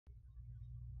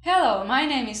Hello, my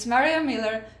name is Maria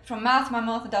Miller from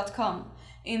mathmammoth.com.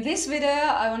 In this video,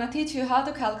 I want to teach you how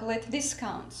to calculate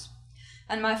discounts.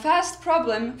 And my first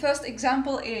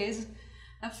example is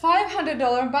a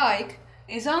 $500 bike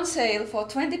is on sale for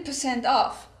 20%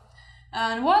 off.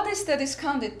 And what is the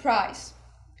discounted price?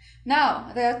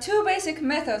 Now, there are two basic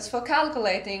methods for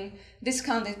calculating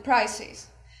discounted prices.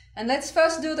 And let's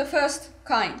first do the first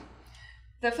kind.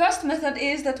 The first method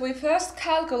is that we first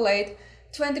calculate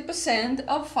 20%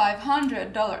 of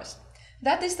 $500.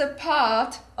 That is the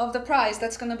part of the price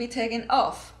that's going to be taken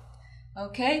off.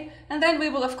 Okay? And then we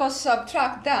will of course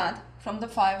subtract that from the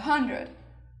 500.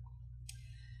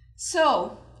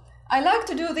 So, I like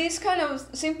to do this kind of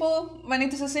simple, when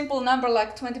it is a simple number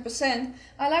like 20%,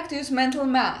 I like to use mental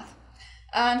math.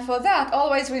 And for that,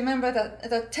 always remember that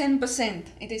the 10%.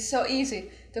 It is so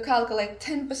easy to calculate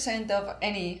 10% of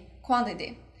any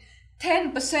quantity.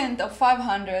 10% of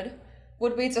 500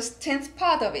 would be just 10th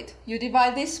part of it. You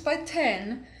divide this by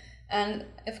 10, and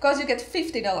of course you get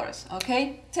 $50,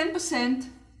 okay? 10%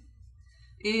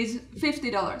 is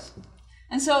 $50.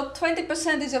 And so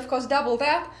 20% is of course double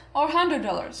that, or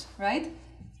 $100, right?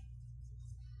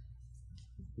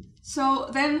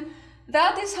 So then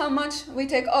that is how much we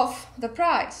take off the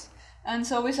price. And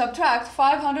so we subtract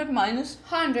 500 minus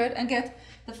 100 and get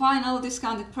the final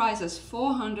discounted price as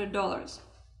 $400.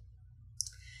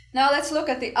 Now let's look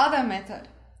at the other method.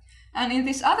 And in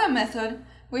this other method,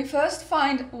 we first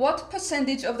find what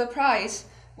percentage of the price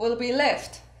will be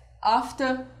left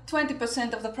after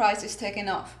 20% of the price is taken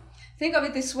off. Think of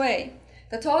it this way.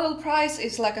 The total price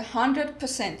is like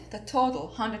 100%, the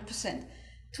total 100%.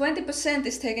 20%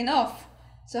 is taken off.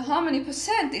 So how many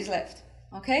percent is left?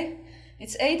 Okay?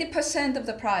 It's 80% of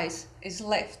the price is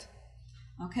left.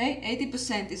 Okay?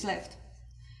 80% is left.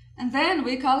 And then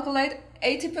we calculate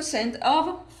 80%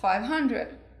 of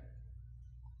 500.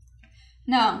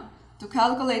 Now, to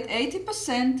calculate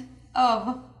 80%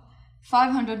 of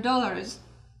 $500,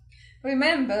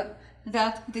 remember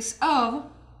that this of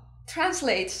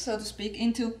translates, so to speak,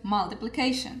 into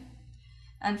multiplication.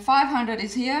 And 500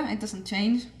 is here, it doesn't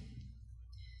change.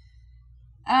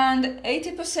 And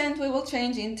 80% we will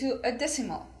change into a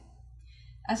decimal.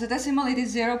 As a decimal, it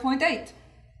is 0.8.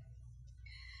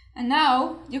 And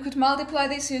now you could multiply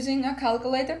this using a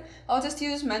calculator or just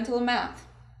use mental math.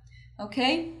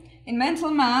 Okay? In mental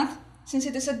math, since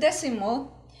it is a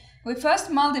decimal, we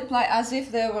first multiply as if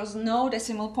there was no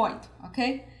decimal point.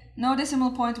 Okay? No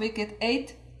decimal point, we get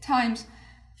 8 times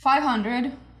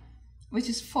 500, which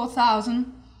is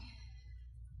 4,000.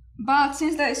 But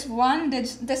since there is one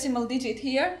decimal digit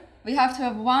here, we have to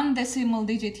have one decimal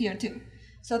digit here too.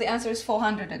 So the answer is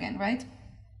 400 again, right?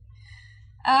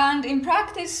 And in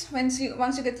practice, once you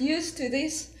get used to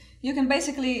this, you can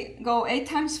basically go 8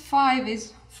 times 5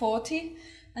 is 40,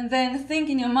 and then think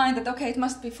in your mind that, okay, it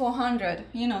must be 400,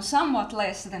 somewhat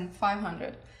less than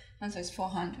 500. Answer is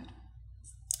 400.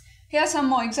 Here are some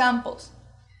more examples.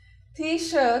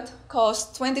 T-shirt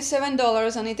costs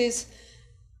 $27 and it is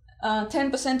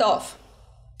 10% off.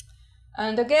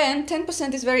 And again,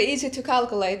 10% is very easy to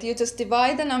calculate. You just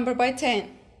divide the number by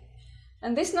 10.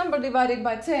 And this number divided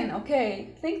by 10,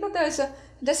 okay, think that there's a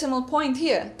decimal point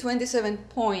here,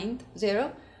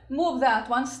 27.0. Move that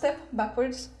one step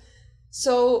backwards.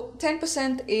 So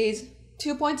 10% is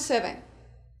 2.7.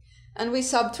 And we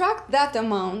subtract that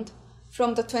amount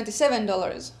from the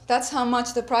 $27. That's how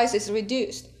much the price is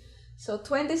reduced. So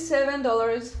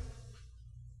 $27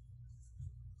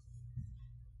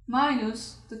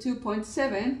 minus the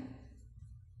 2.7,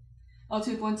 or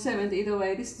 2.7, either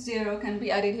way, this 0 can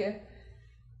be added here.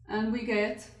 And we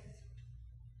get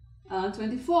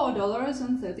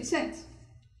 $24.30.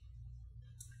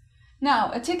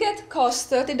 Now, a ticket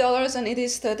costs $30 and it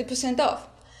is 30% off.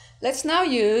 Let's now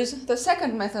use the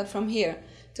second method from here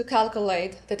to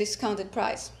calculate the discounted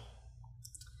price.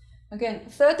 Again,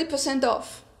 30%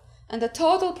 off. And the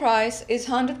total price is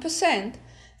 100%.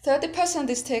 30%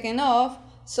 is taken off,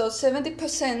 so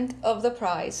 70% of the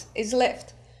price is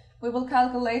left. We will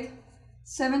calculate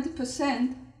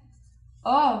 70%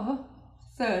 of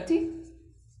 30,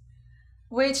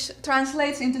 which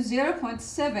translates into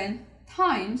 0.7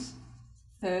 times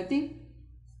 30.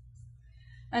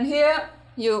 And here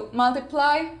you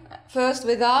multiply first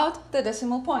without the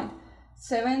decimal point.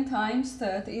 7 times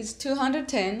 30 is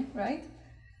 210, right?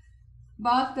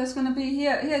 But there's going to be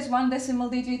here's one decimal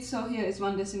digit, so here is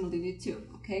one decimal digit too,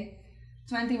 okay?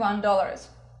 $21.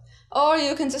 Or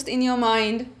you can just in your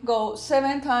mind go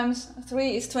 7 times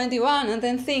 3 is 21 and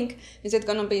then think, is it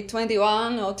going to be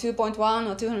 21 or 2.1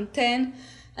 or 210?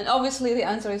 And obviously the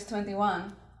answer is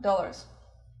 $21.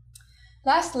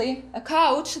 Lastly, a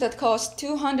couch that costs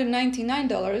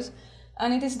 $299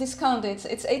 and it is discounted,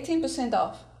 it's 18%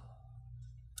 off.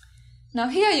 Now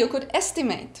here you could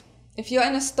estimate, if you're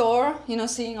in a store,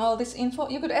 seeing all this info,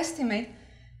 you could estimate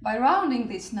by rounding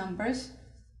these numbers,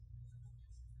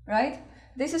 right?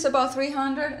 This is about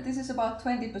 300, this is about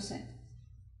 20%.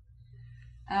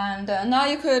 And now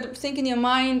you could think in your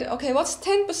mind, okay, what's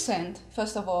 10%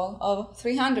 first of all of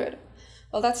 300?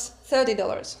 Well, that's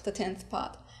 $30, the 10th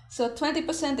part. So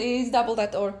 20% is double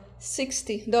that, or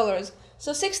 $60.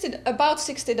 So about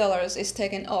 $60 is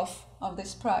taken off of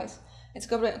this price. It's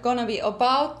gonna be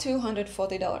about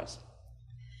 $240.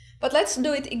 But let's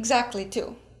do it exactly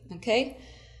too, okay?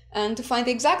 And to find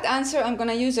the exact answer, I'm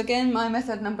gonna use again my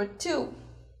method number 2.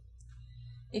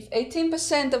 If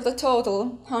 18% of the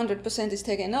total, 100% is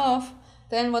taken off,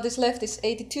 then what is left is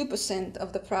 82%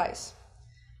 of the price.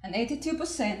 And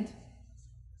 82%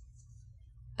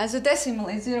 as a decimal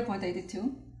is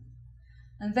 0.82.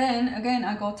 And then again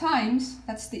I go times,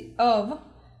 that's the of,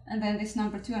 and then this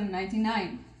number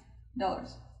 $299.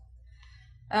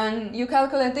 And you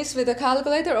calculate this with a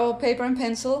calculator or paper and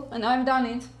pencil, and I've done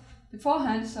it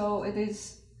beforehand, so it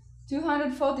is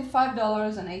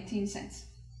 $245.18.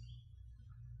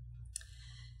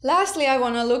 Lastly, I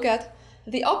want to look at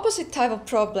the opposite type of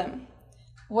problem,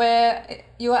 where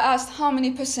you are asked how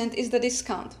many percent is the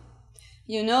discount.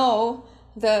 You know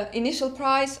the initial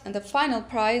price and the final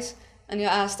price, and you're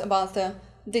asked about the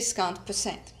discount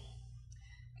percent.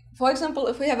 For example,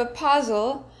 if we have a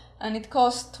puzzle and it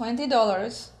costs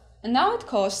 $20 and now it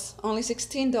costs only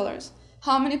 $16,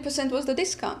 how many percent was the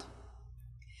discount?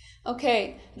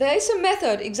 Okay, there is a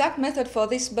method, exact method for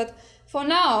this, but for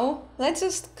now, let's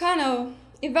just kind of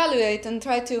evaluate and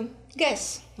try to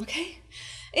guess, okay?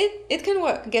 It can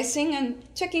work. Guessing and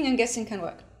checking and guessing can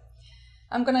work.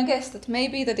 I'm gonna guess that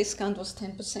maybe the discount was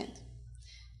 10%.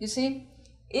 You see,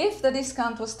 if the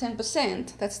discount was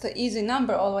 10%, that's the easy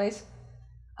number always,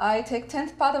 I take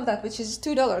 10th part of that, which is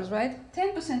 $2, right?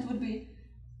 10% would be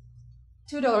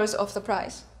 $2 off the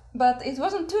price. But it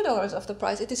wasn't $2 off the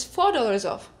price, it is $4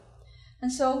 off.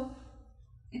 And so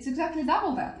it's exactly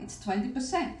double that, it's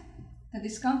 20%. The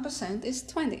discount percent is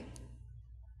 20.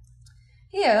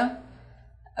 Here,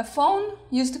 a phone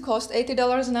used to cost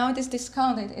 $80, now it is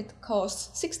discounted, it costs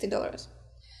 $60.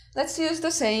 Let's use the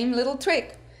same little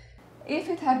trick. If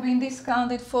it had been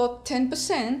discounted for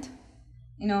 10%,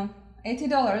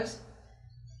 $80,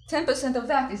 10% of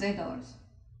that is $8.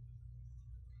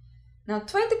 Now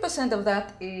 20% of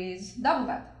that is double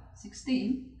that,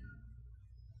 16.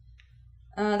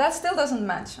 That still doesn't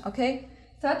match, okay?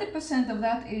 30% of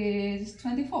that is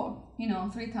 24,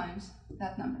 3 times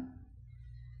that number.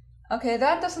 Okay,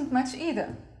 that doesn't match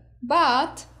either.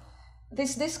 But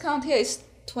this discount here is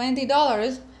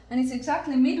 $20, and it's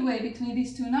exactly midway between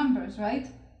these two numbers, right?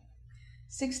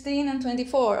 16 and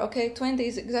 24, okay, 20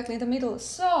 is exactly in the middle.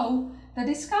 So the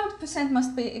discount percent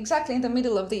must be exactly in the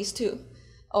middle of these two,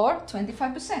 or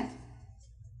 25%.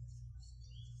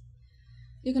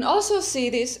 You can also see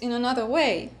this in another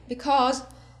way, because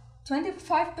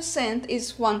 25%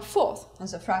 is 1/4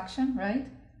 as a fraction, right?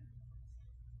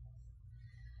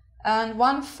 And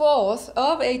 1/4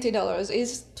 of $80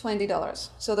 is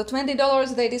 $20. So the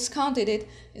 $20 they discounted it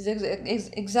is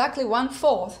exactly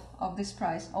 1/4 of this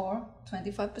price, or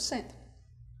 25%.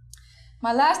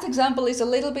 My last example is a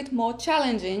little bit more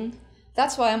challenging.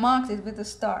 That's why I marked it with a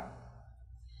star.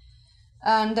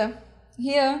 And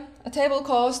here, a table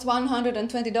cost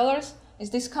 $120,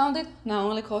 is discounted, now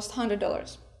only costs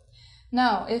 $100.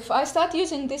 Now, if I start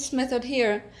using this method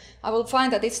here, I will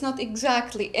find that it's not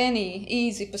exactly any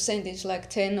easy percentage like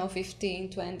 10 or 15,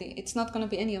 20. It's not going to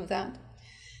be any of that.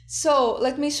 So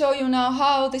let me show you now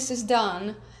how this is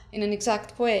done in an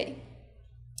exact way.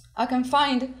 I can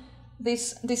find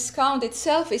this discount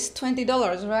itself is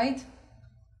 $20, right?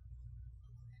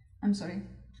 I'm sorry,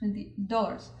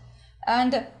 $20.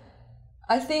 And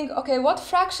I think, okay, what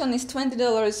fraction is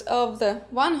 $20 of the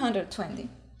 120?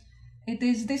 It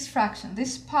is this fraction,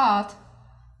 this part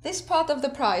of the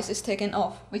price is taken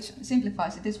off, which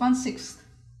simplifies it, is 1/6.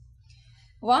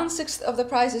 1/6 of the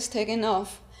price is taken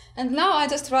off. And now I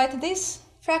just write this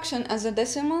fraction as a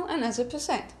decimal and as a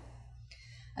percent.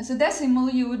 As a decimal,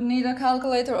 you would need a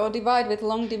calculator or divide with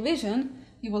long division.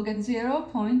 You will get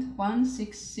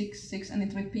 0.1666 and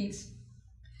it repeats.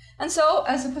 And so,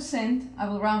 as a percent, I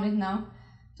will round it now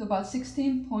to about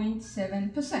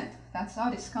 16.7%. That's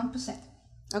our discount percent.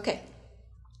 Okay.